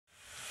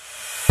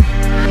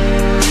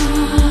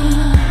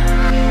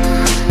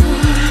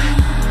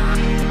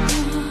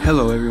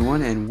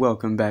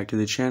welcome back to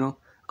the channel.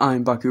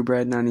 I'm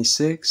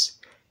BakuBrad96,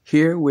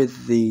 here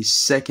with the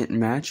second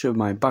match of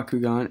my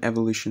Bakugan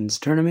Evolutions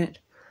tournament.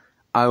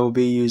 I will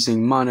be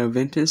using Mono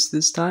Ventus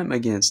this time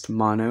against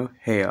Mono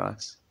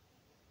Haos.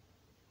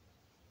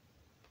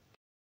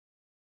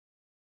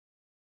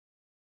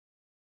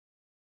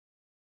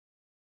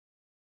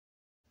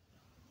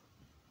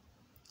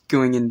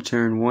 Going into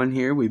turn 1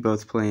 here, we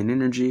both play an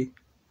energy.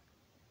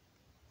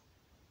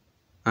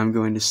 I'm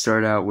going to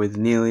start out with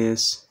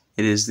Nelius.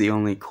 It is the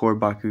only core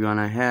Bakugan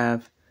I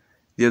have.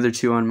 The other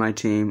two on my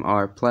team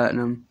are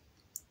Platinum.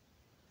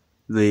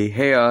 The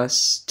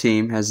Haos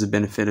team has the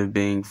benefit of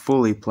being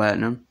fully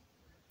Platinum,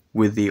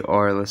 with the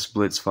R-less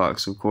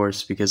Blitzfox, of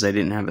course, because I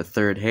didn't have a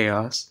third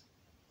Haos.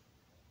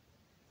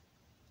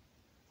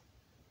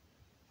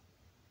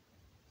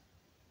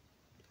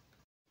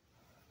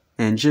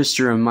 And just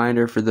a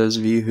reminder for those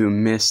of you who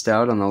missed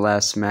out on the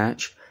last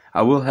match,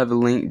 I will have a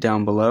link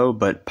down below,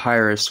 but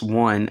Pyrus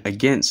won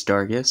against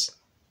Darkus.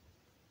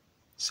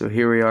 So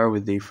here we are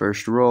with the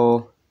first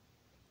roll.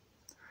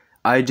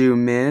 I do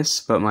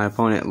miss, but my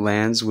opponent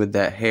lands with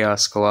that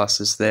Haos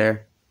Colossus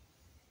there.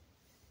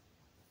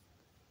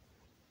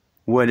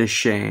 What a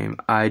shame.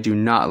 I do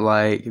not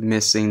like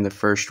missing the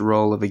first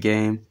roll of a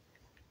game.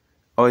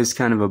 Always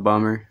kind of a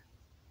bummer.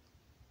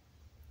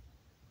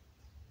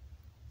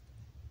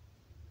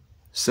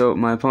 So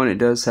my opponent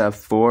does have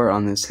 4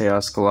 on this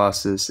Haos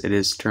Colossus. It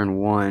is turn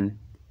 1.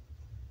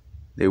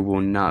 They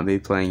will not be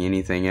playing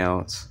anything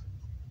else.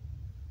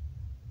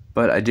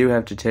 But I do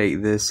have to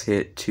take this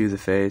hit to the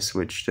face,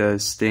 which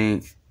does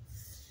stink.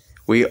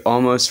 We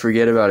almost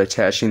forget about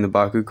attaching the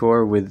Baku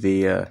Core with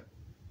the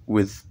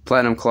with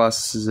Platinum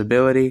Colossus's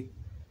ability,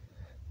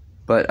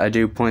 but I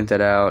do point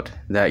that out.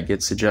 That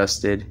gets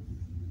adjusted.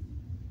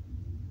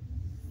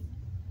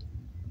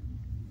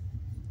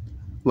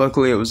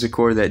 Luckily, it was a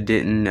core that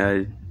didn't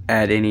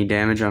add any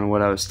damage on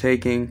what I was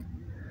taking.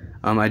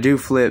 I do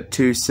flip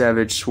 2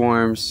 Savage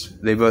Swarms.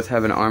 They both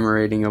have an armor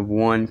rating of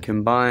 1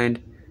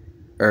 combined.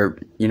 Or,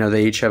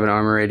 they each have an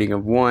armor rating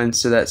of 1,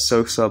 so that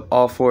soaks up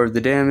all 4 of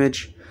the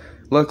damage.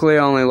 Luckily,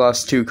 I only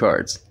lost 2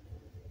 cards.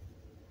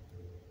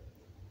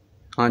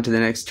 On to the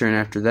next turn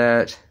after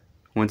that.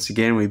 Once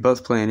again, we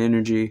both play an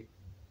energy.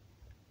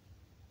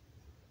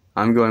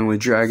 I'm going with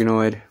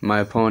Dragonoid. My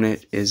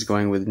opponent is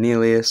going with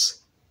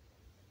Nelius.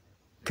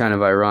 Kind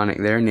of ironic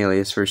there,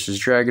 Nelius versus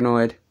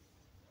Dragonoid.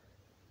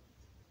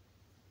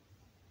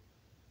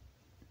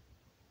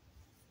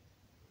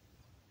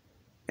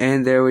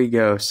 And there we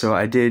go. So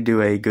I did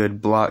do a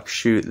good block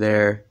shoot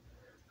there.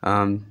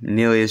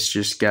 Nelius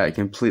just got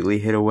completely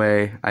hit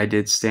away. I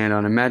did stand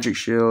on a magic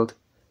shield.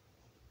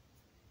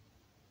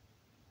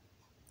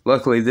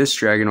 Luckily, this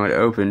Dragonoid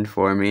opened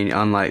for me,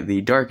 unlike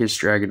the Darkus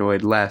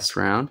Dragonoid last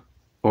round,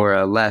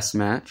 or last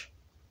match.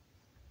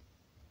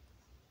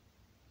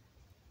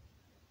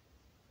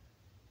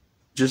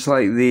 Just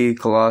like the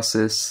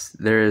Colossus,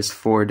 there is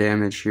 4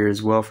 damage here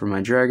as well for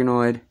my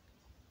Dragonoid.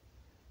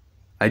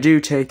 I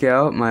do take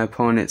out my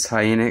opponent's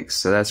Hyenix,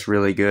 so that's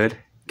really good.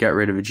 Got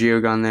rid of a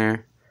Geogon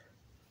there,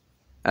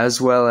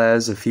 as well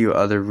as a few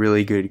other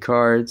really good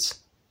cards.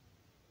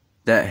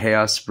 That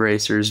Haos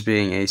Bracers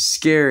being a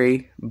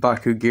scary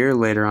Baku gear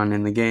later on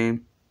in the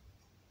game.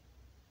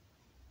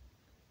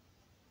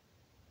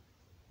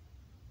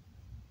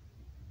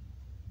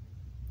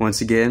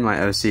 Once again, my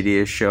OCD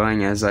is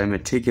showing as I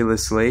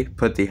meticulously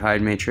put the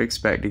hide matrix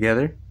back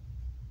together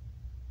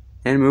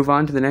and move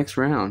on to the next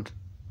round.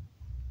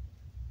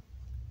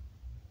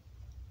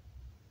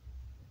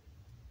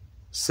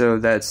 So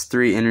that's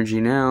 3 energy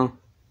now.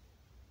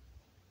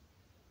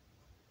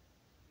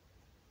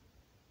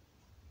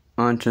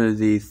 On to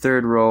the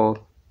third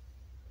roll.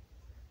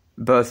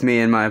 Both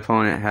me and my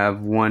opponent have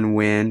 1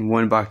 win,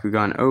 1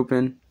 Bakugan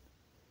open.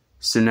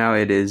 So now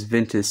it is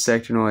Ventus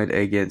Sectonoid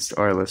against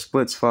R-less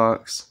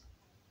Blitzfox.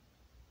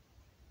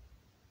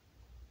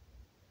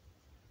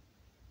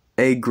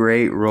 A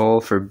great roll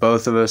for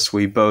both of us.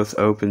 We both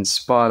opened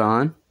spot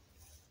on.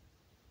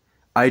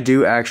 I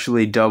do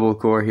actually double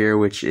core here,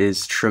 which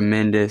is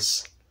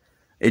tremendous.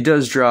 It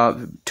does drop,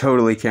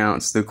 totally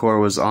counts. The core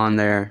was on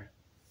there.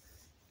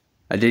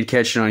 I did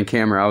catch it on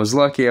camera. I was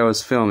lucky I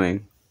was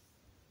filming.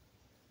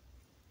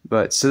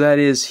 But, so that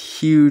is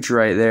huge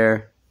right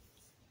there.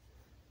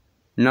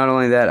 Not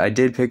only that, I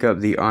did pick up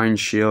the orange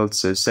shield,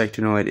 so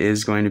Sectonoid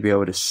is going to be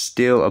able to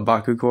steal a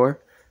Baku Core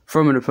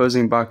from an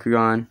opposing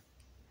Bakugan.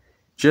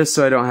 Just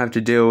so I don't have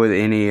to deal with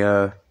any,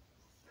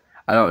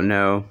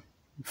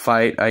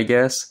 fight, I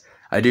guess.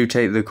 I do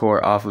take the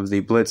core off of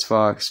the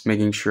Blitzfox,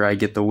 making sure I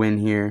get the win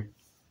here.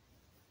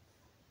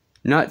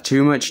 Not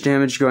too much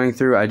damage going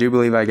through. I do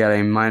believe I got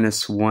a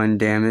 -1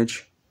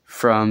 damage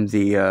from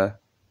the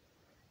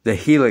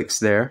Helix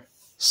there.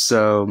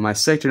 So my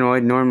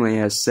Sectonoid normally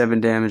has 7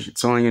 damage.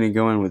 It's only going to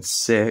go in with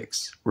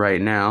 6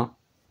 right now.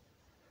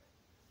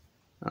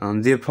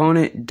 The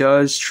opponent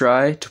does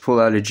try to pull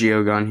out a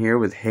Geogon here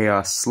with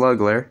Haos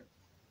Sluggler.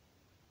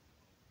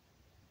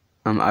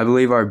 I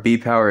believe our B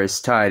power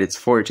is tied. It's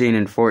 14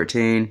 and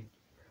 14.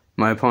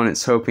 My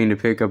opponent's hoping to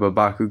pick up a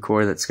Baku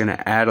Core that's going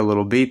to add a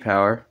little B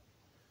power.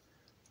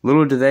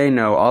 Little do they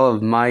know, all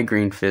of my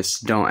green fists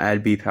don't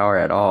add B power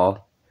at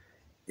all.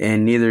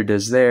 And neither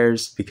does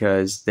theirs,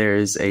 because there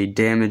is a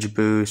damage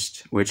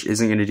boost, which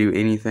isn't going to do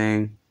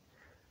anything.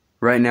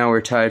 Right now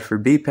we're tied for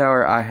B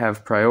power. I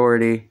have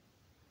priority.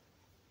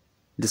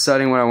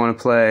 Deciding what I want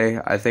to play,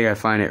 I think I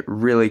find it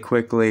really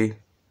quickly.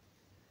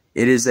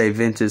 It is a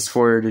Ventus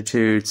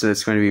Fortitude, so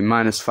it's going to be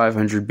minus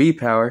 500 B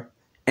power,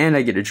 and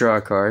I get to draw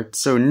a card,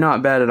 so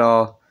not bad at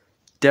all.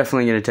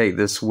 Definitely going to take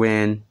this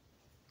win.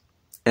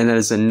 And that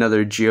is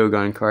another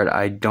Geogon card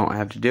I don't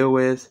have to deal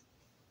with.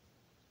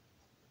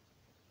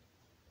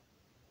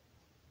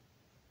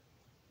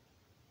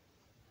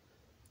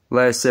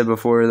 Like I said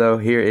before though,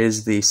 here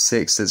is the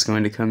 6 that's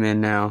going to come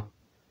in now.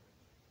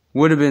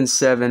 Would have been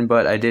 7,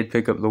 but I did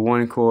pick up the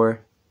 1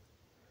 core.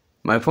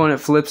 My opponent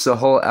flips a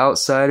whole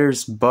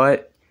Outsiders,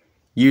 but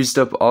used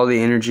up all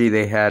the energy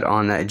they had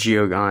on that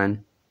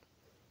Geogon.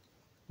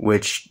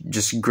 Which,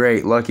 just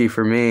great, lucky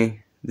for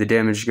me. The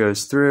damage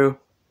goes through.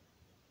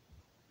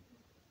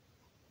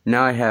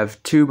 Now I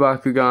have 2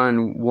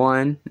 Bakugan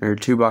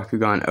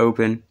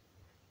open.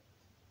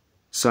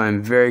 So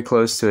I'm very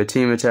close to a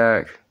team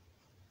attack.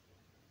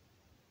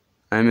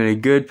 I'm in a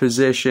good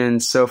position,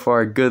 so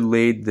far good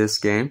lead this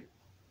game.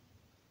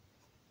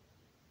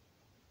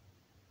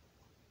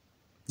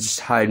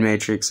 Just hide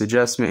matrix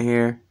adjustment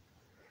here.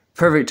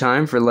 Perfect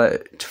time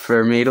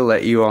for me to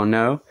let you all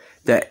know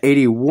that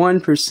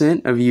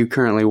 81% of you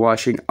currently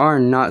watching are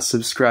not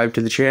subscribed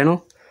to the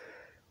channel.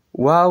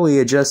 While we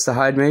adjust the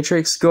hide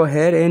matrix, go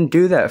ahead and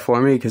do that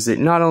for me, because it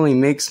not only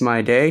makes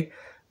my day,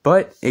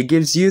 but it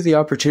gives you the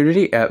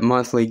opportunity at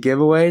monthly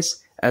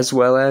giveaways, as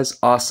well as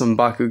awesome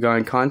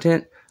Bakugan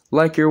content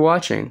like you're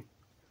watching.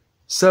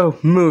 So,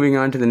 moving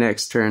on to the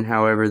next turn,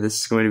 however, this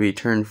is going to be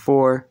turn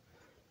 4.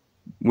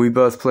 We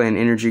both play an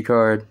energy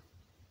card.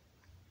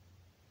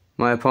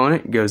 My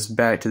opponent goes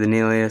back to the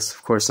Neleus.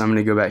 Of course, I'm going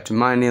to go back to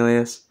my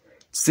Neleus.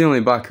 It's the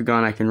only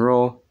Bakugan I can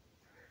roll.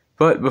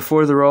 But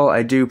before the roll,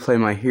 I do play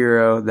my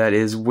hero. That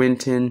is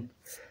Winton.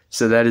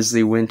 So that is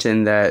the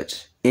Winton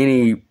that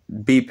any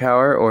B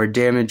power or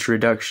damage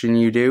reduction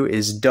you do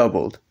is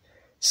doubled.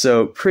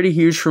 So pretty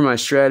huge for my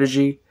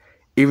strategy.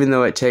 Even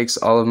though it takes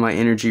all of my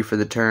energy for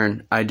the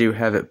turn, I do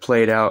have it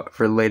played out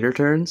for later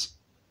turns.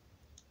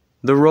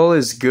 The roll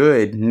is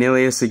good.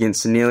 Neleus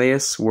against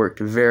Neleus worked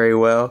very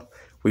well.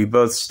 We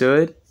both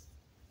stood.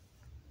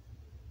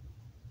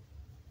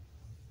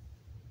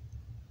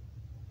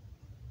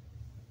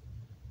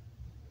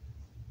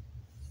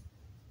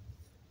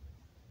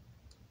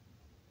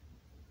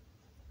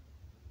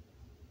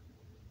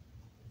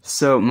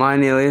 So my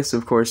Neleus,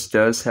 of course,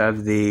 does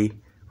have the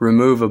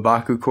remove a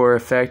Baku core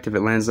effect if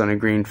it lands on a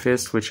green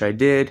fist, which I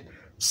did.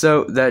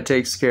 So that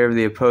takes care of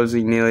the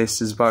opposing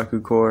Neleus's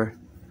Baku core.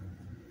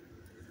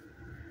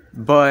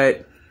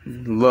 But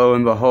lo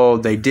and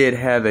behold, they did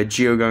have a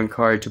Geogun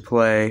card to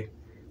play,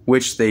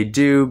 which they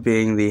do,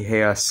 being the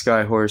Haos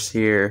Skyhorse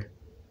here.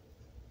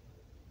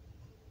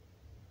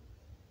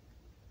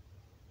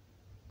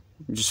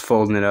 Just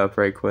folding it up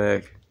right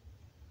quick.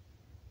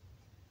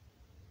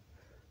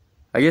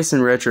 I guess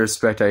in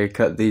retrospect I could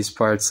cut these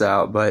parts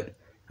out, but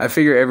I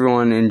figure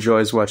everyone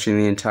enjoys watching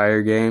the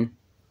entire game.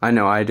 I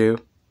know I do.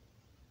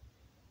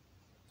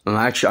 I'm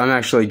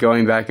actually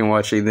going back and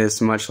watching this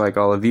much like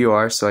all of you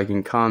are, so I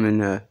can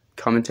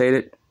commentate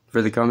it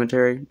for the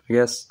commentary, I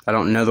guess. I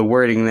don't know the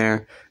wording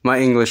there. My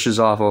English is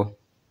awful.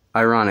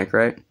 Ironic,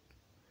 right?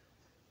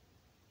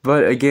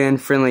 But again,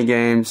 friendly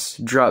games,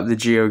 drop the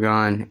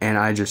Geogon, and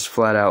I just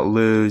flat out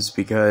lose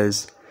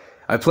because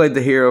I played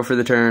the hero for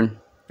the turn.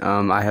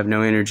 I have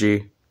no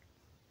energy.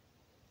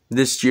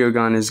 This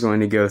Geogon is going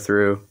to go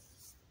through.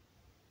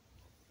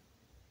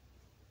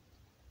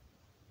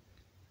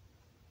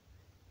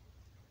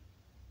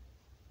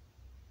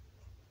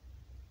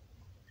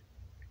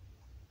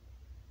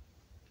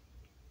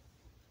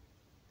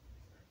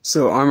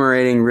 So armor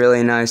rating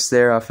really nice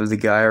there off of the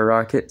Gaia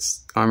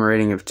rockets. Armor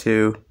rating of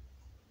 2.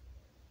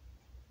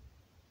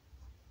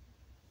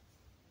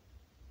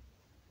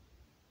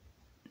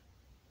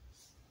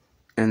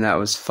 And that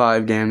was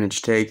 5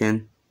 damage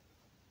taken.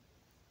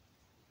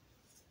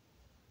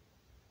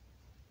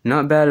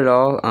 Not bad at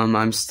all.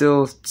 I'm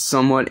still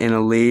somewhat in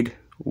a lead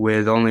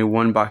with only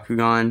 1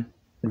 Bakugan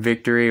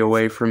victory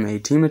away from a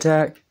team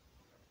attack.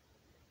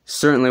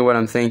 Certainly what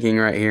I'm thinking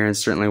right here, and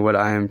certainly what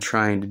I am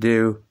trying to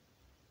do.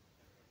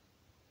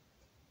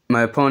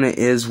 My opponent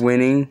is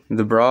winning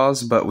the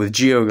brawls, but with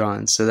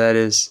Geogon, so that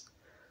is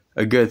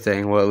a good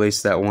thing. Well, at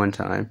least that one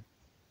time.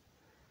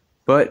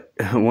 But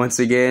once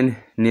again,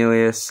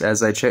 Neleus,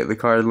 as I check the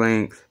card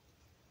length,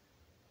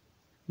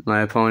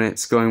 my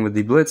opponent's going with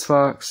the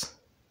Blitzfox.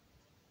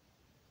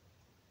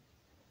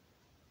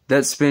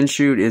 That spin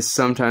shoot is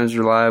sometimes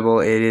reliable.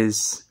 It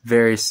is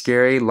very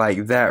scary,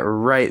 like that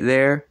right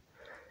there.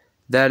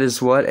 That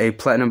is what a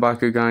Platinum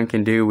Bakugan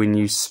can do when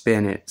you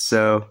spin it.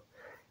 So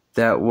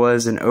that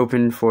was an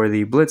open for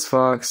the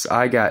Blitzfox.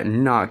 I got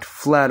knocked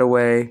flat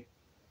away.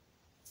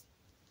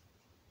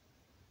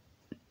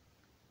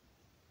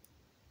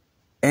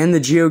 And the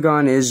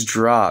Geogon is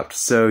dropped.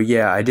 So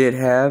yeah, I did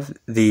have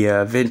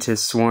the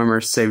Ventus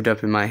Swarmer saved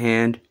up in my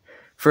hand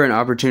for an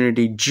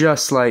opportunity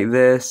just like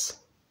this.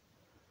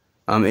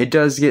 It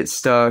does get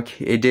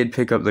stuck. It did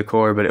pick up the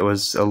core, but it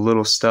was a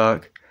little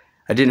stuck.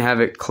 I didn't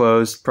have it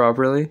closed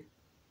properly.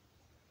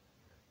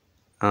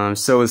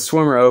 So with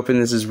Swarmer open,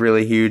 this is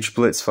really huge.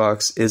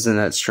 Blitzfox isn't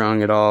that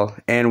strong at all.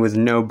 And with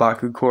no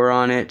Baku core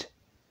on it,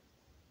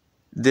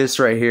 this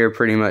right here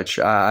pretty much,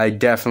 I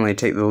definitely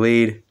take the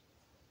lead.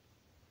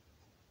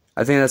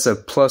 I think that's a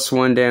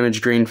 +1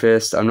 damage Green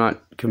Fist. I'm not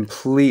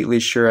completely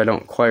sure. I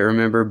don't quite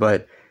remember,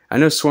 but I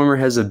know Swarmer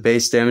has a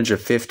base damage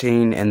of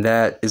 15, and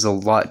that is a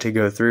lot to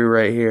go through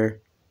right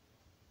here.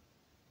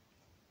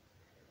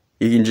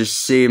 You can just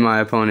see my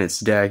opponent's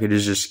deck. It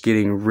is just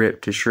getting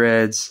ripped to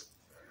shreds.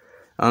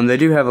 They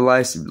do have a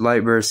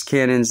light burst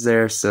cannons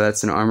there, so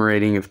that's an armor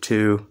rating of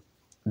 2.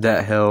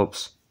 That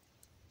helps.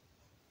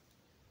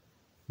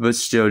 But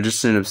still,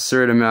 just an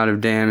absurd amount of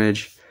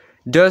damage.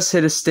 Does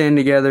hit a stand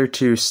together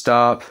to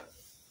stop,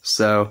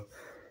 so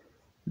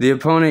the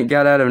opponent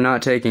got out of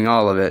not taking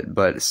all of it,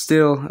 but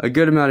still a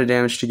good amount of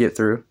damage to get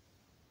through.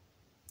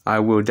 I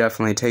will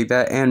definitely take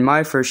that, and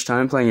my first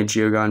time playing a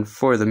Geogon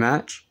for the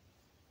match.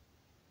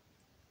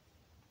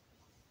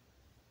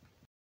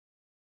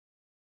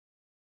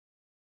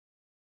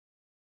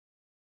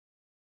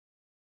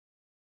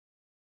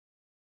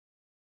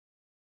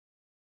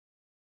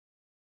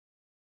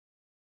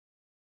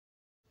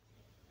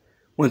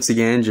 Once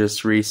again,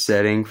 just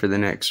resetting for the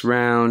next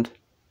round.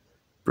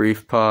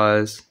 Brief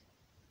pause.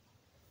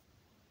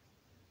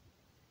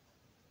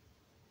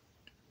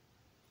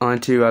 On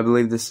to, I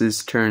believe this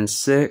is turn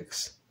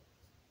 6.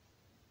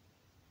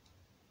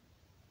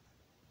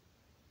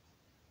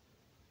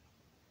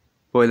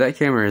 Boy, that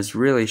camera is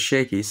really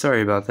shaky.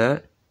 Sorry about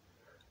that.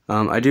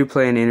 I do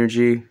play an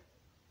energy.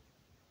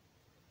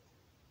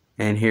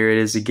 And here it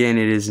is again.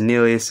 It is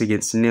Neleus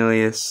against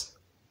Neleus.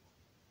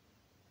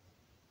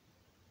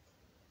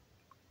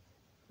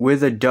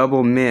 With a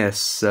double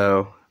miss,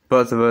 so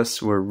both of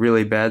us were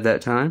really bad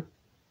that time.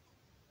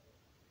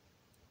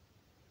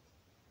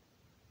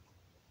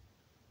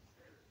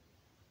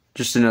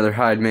 Just another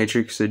hide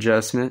matrix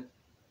adjustment.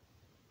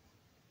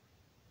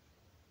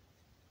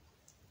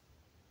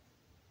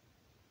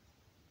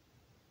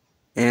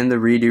 And the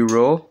redo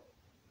roll.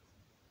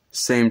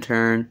 Same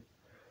turn.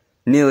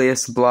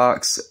 Neleus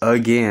blocks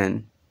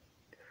again.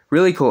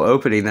 Really cool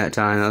opening that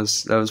time.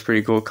 That was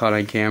pretty cool, caught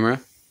on camera.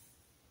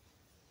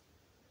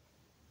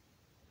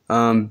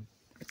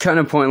 Kind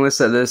of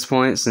pointless at this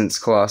point since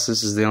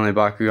Colossus is the only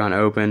Bakugan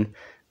open,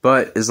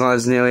 but as long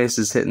as Neleus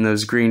is hitting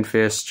those green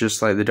fists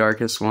just like the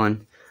darkest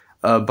one,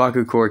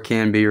 Baku core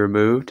can be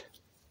removed.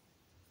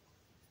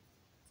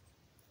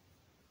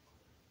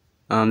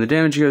 The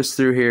damage goes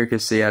through here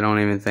because see, I don't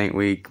even think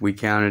we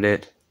counted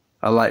it.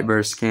 A light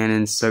burst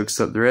cannon soaks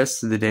up the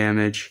rest of the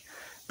damage,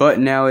 but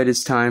now it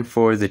is time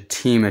for the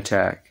team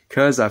attack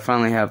because I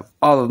finally have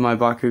all of my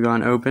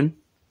Bakugan open.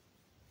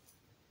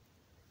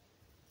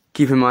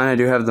 Keep in mind I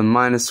do have the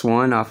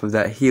 -1 off of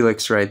that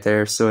helix right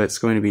there, so it's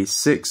going to be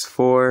 6,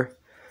 4,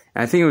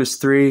 and I think it was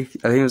 3,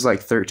 I think it was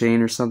like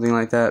 13 or something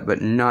like that,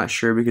 but not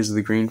sure because of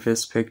the green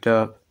fist picked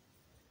up.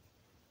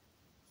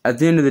 At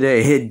the end of the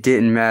day, it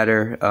didn't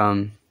matter.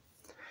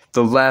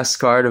 The last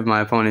card of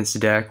my opponent's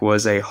deck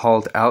was a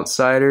Halt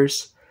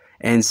Outsiders,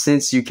 and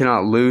since you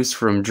cannot lose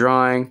from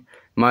drawing,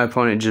 my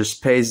opponent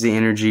just pays the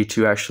energy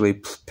to actually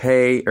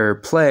play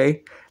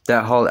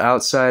that Halt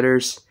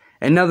Outsiders.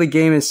 And now the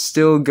game is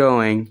still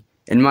going,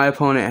 and my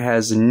opponent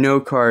has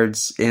no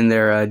cards in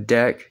their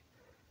deck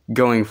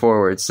going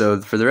forward. So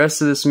for the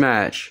rest of this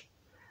match,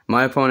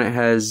 my opponent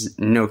has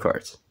no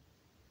cards.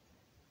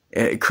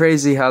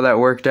 Crazy how that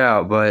worked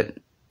out, but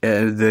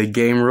the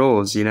game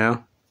rules, you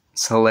know?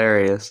 It's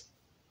hilarious.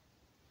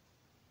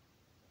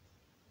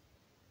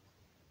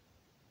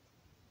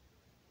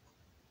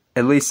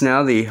 At least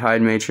now the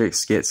hide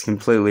matrix gets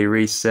completely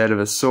reset of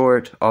a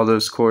sort. All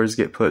those cores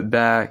get put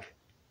back.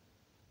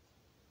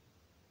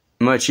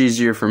 Much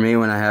easier for me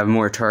when I have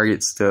more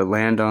targets to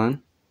land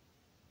on.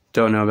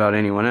 Don't know about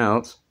anyone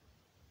else.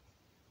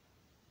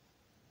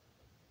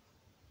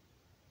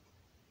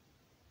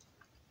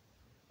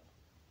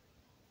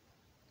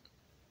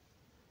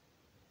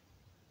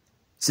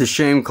 It's a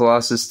shame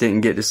Colossus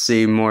didn't get to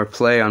see more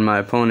play on my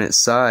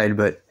opponent's side,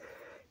 but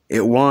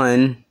it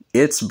won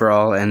its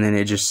brawl and then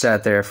it just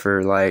sat there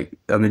for like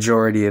a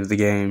majority of the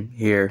game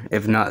here,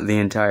 if not the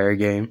entire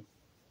game.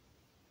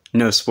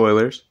 No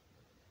spoilers.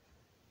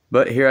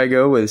 But here I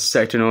go with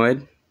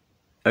Sectonoid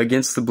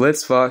against the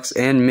Blitzfox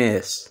and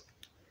miss.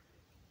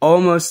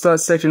 Almost thought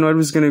Sectonoid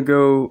was going to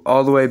go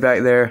all the way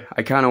back there.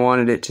 I kind of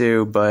wanted it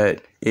to,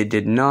 but it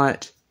did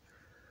not.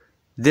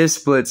 This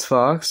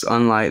Blitzfox,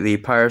 unlike the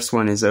Pyrus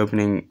one, is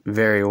opening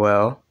very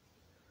well.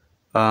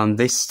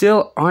 They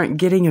still aren't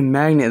getting a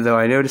magnet though.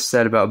 I noticed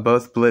that about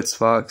both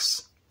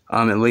Blitzfox,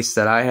 at least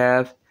that I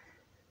have.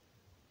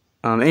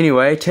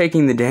 Anyway,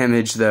 taking the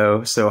damage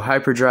though, so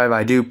Hyperdrive,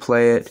 I do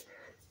play it.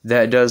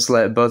 That does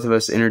let both of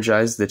us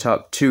energize the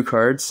top 2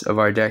 cards of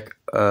our deck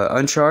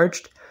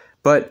uncharged.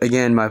 But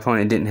again, my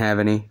opponent didn't have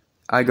any.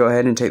 I go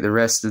ahead and take the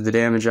rest of the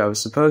damage I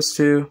was supposed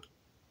to.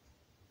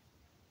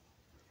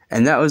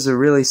 And that was a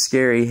really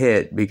scary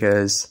hit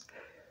because,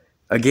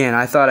 again,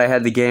 I thought I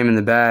had the game in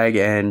the bag,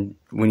 and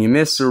when you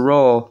miss a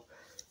roll,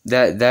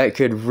 that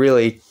could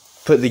really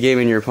put the game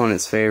in your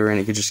opponent's favor, and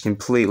it could just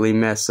completely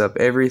mess up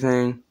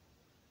everything.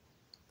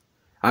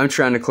 I'm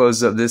trying to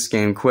close up this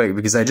game quick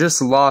because I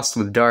just lost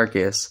with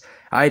Darkus.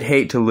 I'd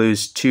hate to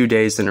lose 2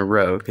 days in a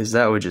row because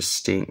that would just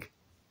stink.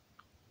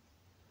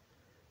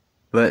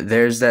 But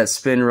there's that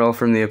spin roll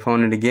from the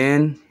opponent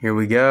again. Here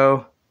we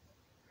go.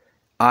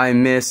 I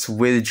miss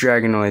with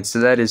Dragonoid, so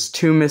that is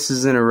 2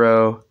 misses in a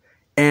row,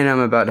 and I'm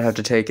about to have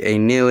to take a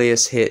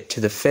Neleus hit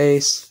to the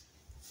face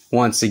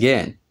once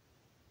again.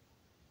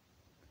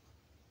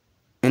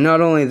 And not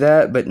only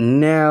that, but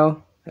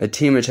now a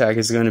team attack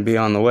is going to be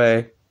on the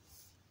way.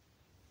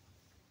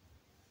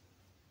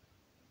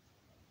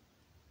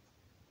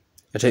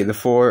 I take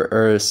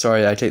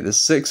the I take the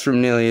 6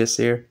 from Neleus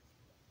here.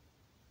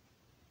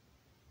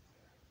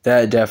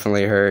 That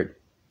definitely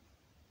hurt.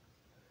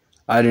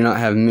 I do not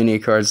have many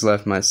cards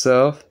left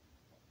myself.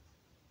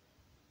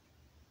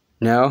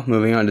 Now,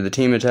 moving on to the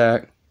team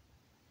attack.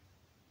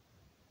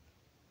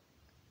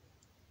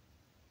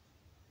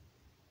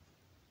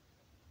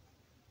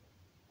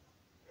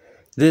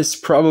 This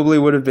probably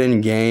would have been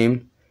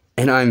game,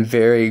 and I'm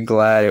very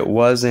glad it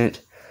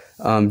wasn't.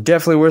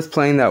 Definitely worth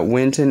playing that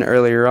Winton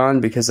earlier on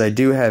because I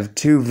do have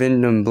 2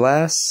 Venom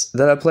Blasts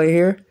that I play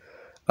here.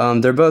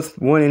 They're both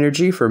 1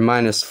 energy for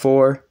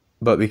 -4,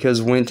 but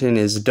because Winton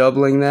is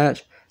doubling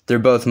that, they're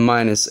both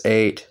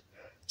 -8.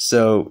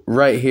 So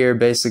right here,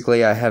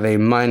 basically, I have a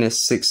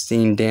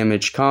 -16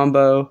 damage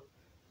combo.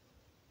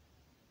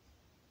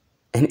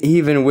 And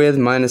even with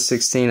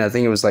 -16, I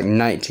think it was like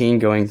 19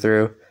 going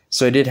through.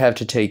 So I did have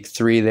to take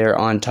 3 there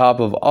on top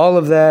of all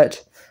of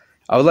that.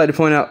 I would like to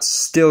point out,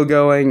 still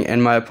going,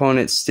 and my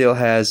opponent still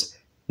has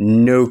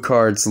no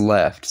cards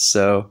left.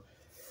 So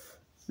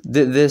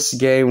this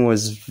game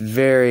was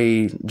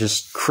very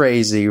just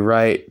crazy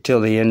right till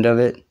the end of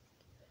it.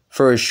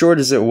 For as short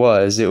as it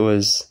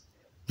was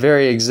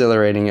very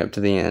exhilarating up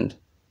to the end.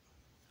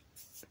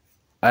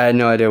 I had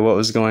no idea what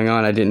was going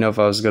on. I didn't know if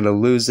I was going to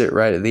lose it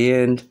right at the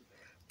end.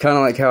 Kind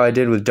of like how I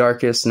did with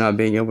Darkus, not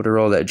being able to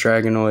roll that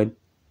Dragonoid.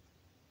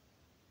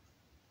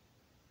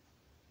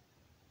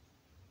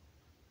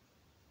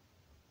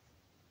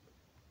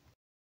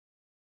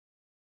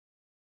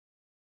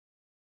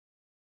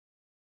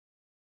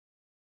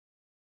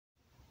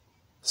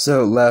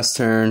 So, last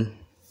turn.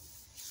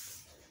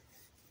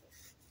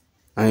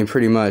 I mean,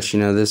 pretty much,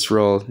 this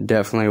roll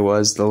definitely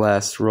was the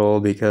last roll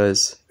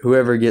because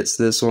whoever gets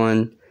this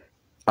one,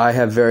 I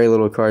have very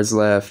little cards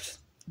left.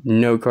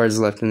 No cards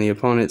left in the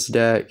opponent's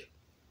deck.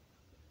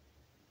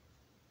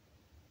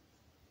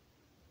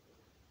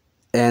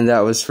 And that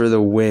was for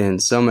the win.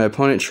 So my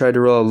opponent tried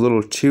to roll a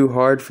little too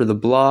hard for the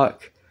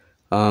block.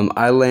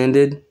 I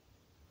landed.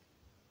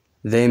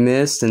 They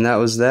missed, and that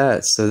was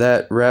that. So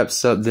that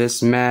wraps up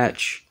this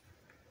match.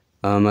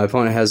 My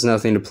opponent has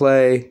nothing to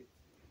play,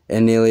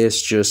 and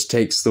Neleus just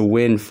takes the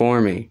win for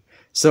me.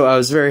 So I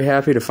was very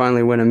happy to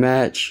finally win a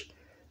match.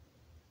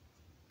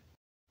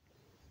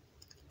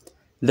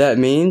 That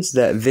means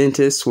that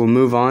Ventus will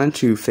move on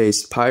to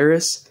face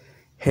Pyrus.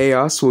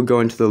 Haos will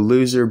go into the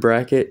loser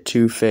bracket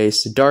to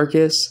face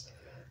Darkus.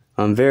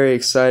 I'm very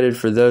excited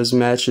for those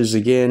matches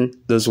again.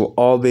 Those will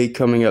all be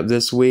coming up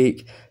this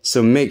week.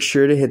 So make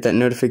sure to hit that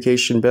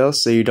notification bell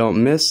so you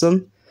don't miss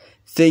them.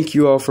 Thank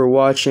you all for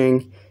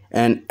watching.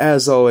 And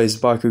as always,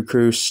 Baku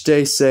Crew,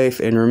 stay safe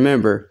and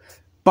remember,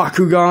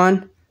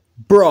 Bakugan,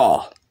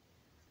 brawl!